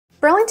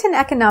Burlington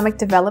Economic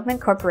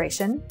Development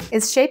Corporation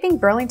is shaping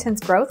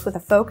Burlington's growth with a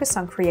focus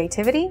on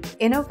creativity,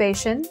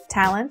 innovation,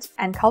 talent,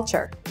 and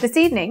culture. This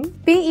evening,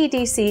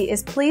 BEDC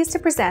is pleased to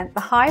present the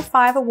High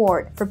Five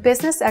Award for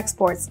Business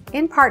Exports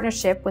in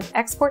partnership with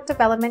Export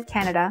Development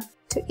Canada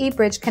to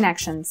eBridge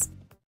Connections.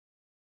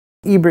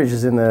 eBridge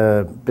is in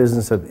the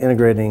business of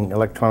integrating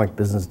electronic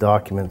business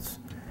documents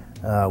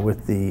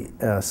with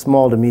the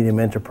small to medium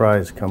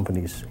enterprise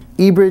companies.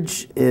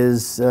 eBridge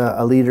is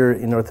a leader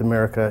in North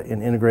America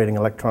in integrating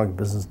electronic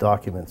business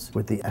documents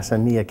with the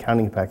SME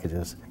accounting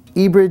packages.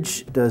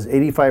 eBridge does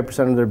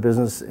 85% of their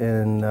business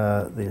in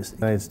the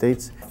United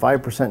States,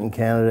 5% in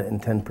Canada,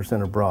 and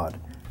 10% abroad.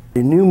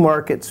 The new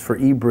markets for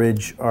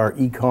eBridge are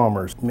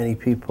e-commerce. Many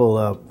people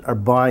are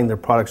buying their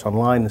products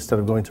online instead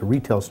of going to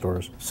retail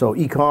stores. So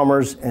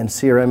e-commerce and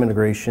CRM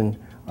integration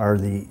are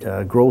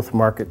the growth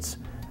markets.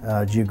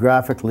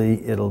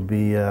 Geographically, it'll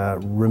be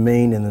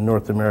remain in the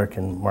North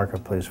American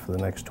marketplace for the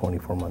next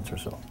 24 months or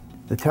so.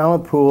 The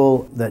talent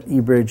pool that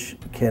eBridge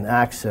can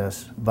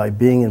access by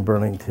being in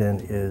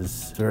Burlington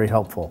is very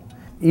helpful.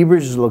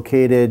 eBridge is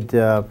located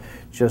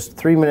just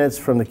 3 minutes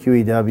from the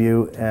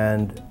QEW,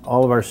 and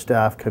all of our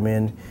staff come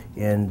in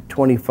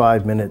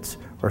 25 minutes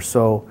or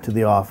so to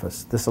the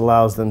office. This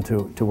allows them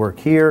to work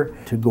here,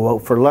 to go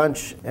out for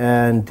lunch,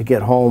 and to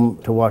get home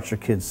to watch their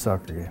kids'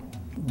 soccer game.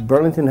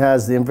 Burlington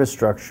has the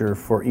infrastructure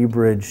for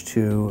eBridge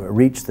to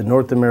reach the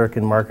North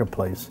American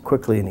marketplace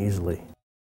quickly and easily.